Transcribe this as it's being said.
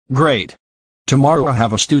Great. Tomorrow I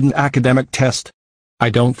have a student academic test. I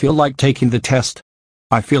don't feel like taking the test.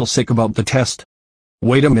 I feel sick about the test.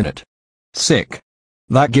 Wait a minute. Sick.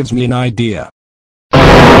 That gives me an idea.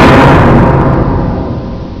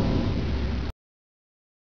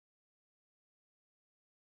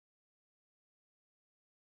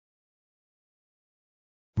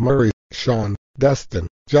 Murray, Sean, Destin,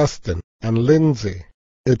 Justin, and Lindsay.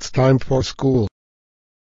 It's time for school.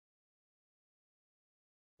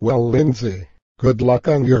 Well, Lindsay, good luck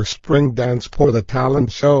on your spring dance for the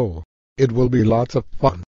talent show. It will be lots of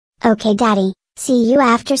fun. Okay, Daddy. See you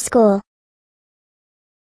after school.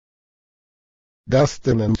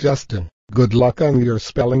 Destin and Justin, good luck on your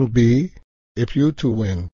spelling bee. If you two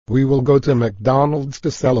win, we will go to McDonald's to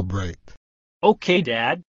celebrate. Okay,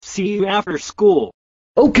 Dad. See you after school.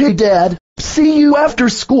 Okay, Dad. See you after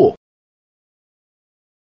school.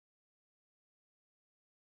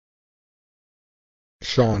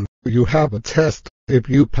 Sean, you have a test. If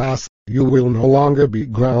you pass, you will no longer be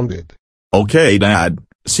grounded. Okay, Dad.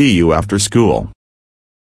 See you after school.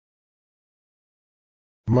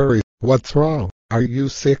 Murray, what's wrong? Are you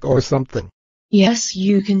sick or something? Yes,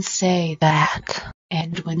 you can say that.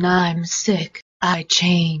 And when I'm sick, I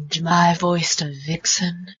change my voice to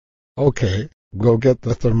Vixen. Okay, go get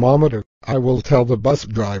the thermometer. I will tell the bus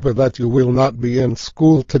driver that you will not be in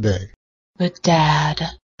school today. But Dad,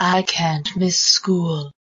 I can't miss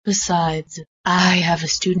school. Besides, I have a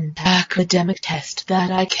student academic test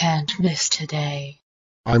that I can't miss today.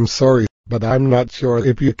 I'm sorry, but I'm not sure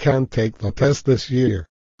if you can take the test this year.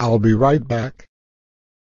 I'll be right back.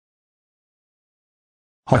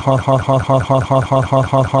 Ha ha ha ha ha ha ha ha ha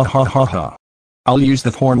ha ha ha ha ha. I'll use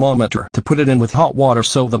the thermometer to put it in with hot water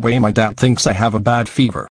so that way my dad thinks I have a bad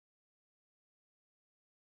fever.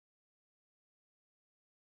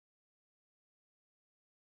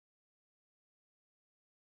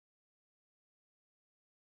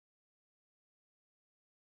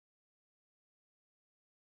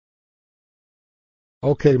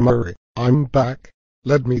 Okay, Murray, I'm back.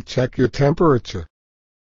 Let me check your temperature.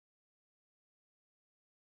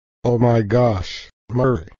 Oh my gosh,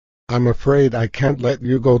 Murray. I'm afraid I can't let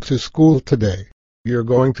you go to school today. You're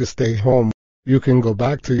going to stay home. You can go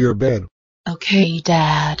back to your bed. Okay,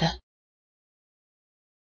 Dad.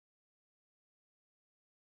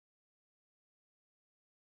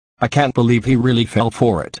 I can't believe he really fell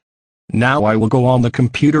for it. Now I will go on the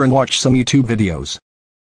computer and watch some YouTube videos.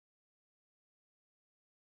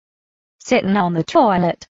 Sitting on the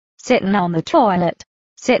toilet, sitting on the toilet,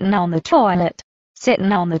 sitting on the toilet,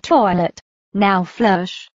 sitting on the toilet. Now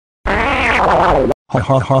flush. Ha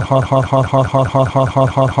ha ha ha ha ha ha ha ha ha ha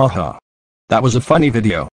ha ha ha. That was a funny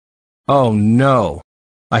video. Oh no.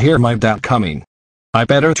 I hear my dad coming. I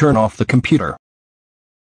better turn off the computer.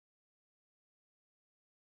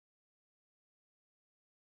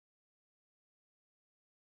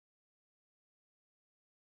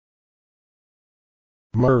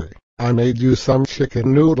 Murray, I made you some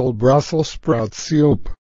chicken noodle Brussels sprout soup.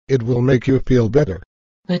 It will make you feel better.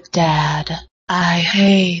 But Dad, I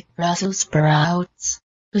hate Brussels sprouts.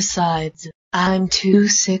 Besides, I'm too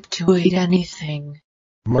sick to eat anything.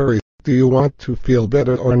 Murray, do you want to feel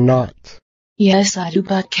better or not? Yes, I do,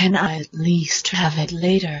 but can I at least have it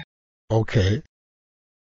later? Okay.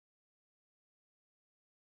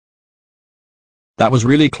 That was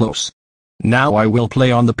really close. Now I will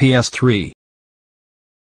play on the PS3.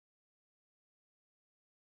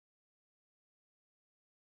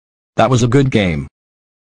 That was a good game.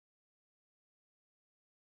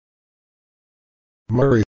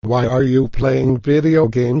 Murray, why are you playing video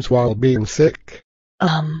games while being sick?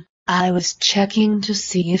 I was checking to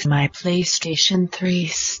see if my PlayStation 3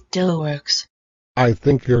 still works. I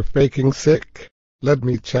think you're faking sick. Let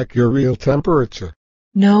me check your real temperature.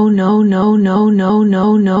 No, no, no, no, no,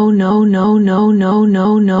 no, no, no, no, no, no,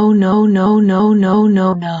 no, no, no, no, no, no,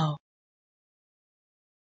 no, no.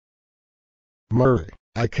 Murray,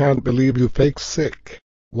 I can't believe you fake sick.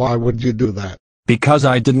 Why would you do that? Because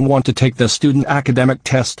I didn't want to take the student academic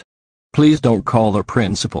test. Please don't call the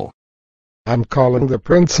principal. I'm calling the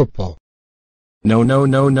principal. No no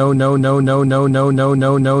no no no no no no no no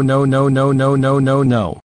no no no no no no no no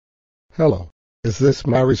no. Hello, is this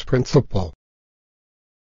Mary's principal?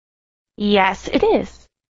 Yes, it is.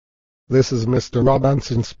 This is Mr.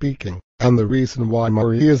 Robinson speaking, and the reason why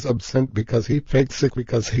Murray is absent because he faked sick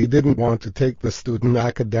because he didn't want to take the student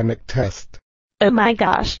academic test. Oh my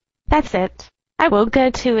gosh, that's it. I will go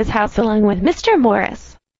to his house along with Mr.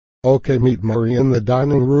 Morris. Okay, meet Murray in the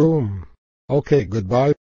dining room. Okay,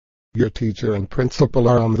 goodbye. Your teacher and principal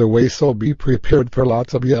are on the way, so be prepared for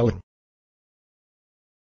lots of yelling.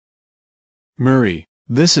 Murray,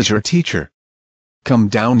 This is your teacher. Come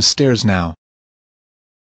downstairs now.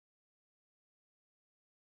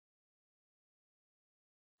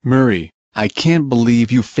 Murray, I can't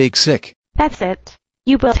believe you fake sick. That's it.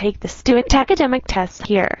 You will take the student academic test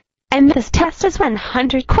here. And this test is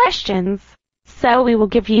 100 questions. So we will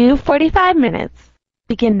give you 45 minutes.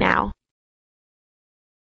 Begin now.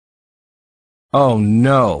 Oh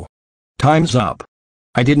no. Time's up.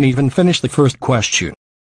 I didn't even finish the first question.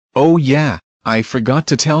 Oh yeah, I forgot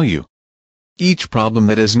to tell you. Each problem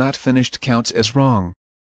that is not finished counts as wrong.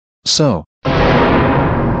 So,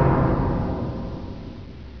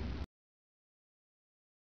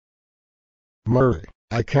 Murray,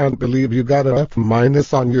 I can't believe you got an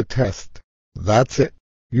F- on your test. That's it.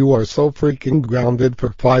 You are so freaking grounded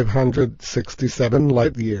for 567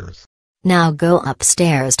 light years. Now go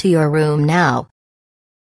upstairs to your room now.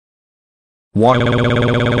 What?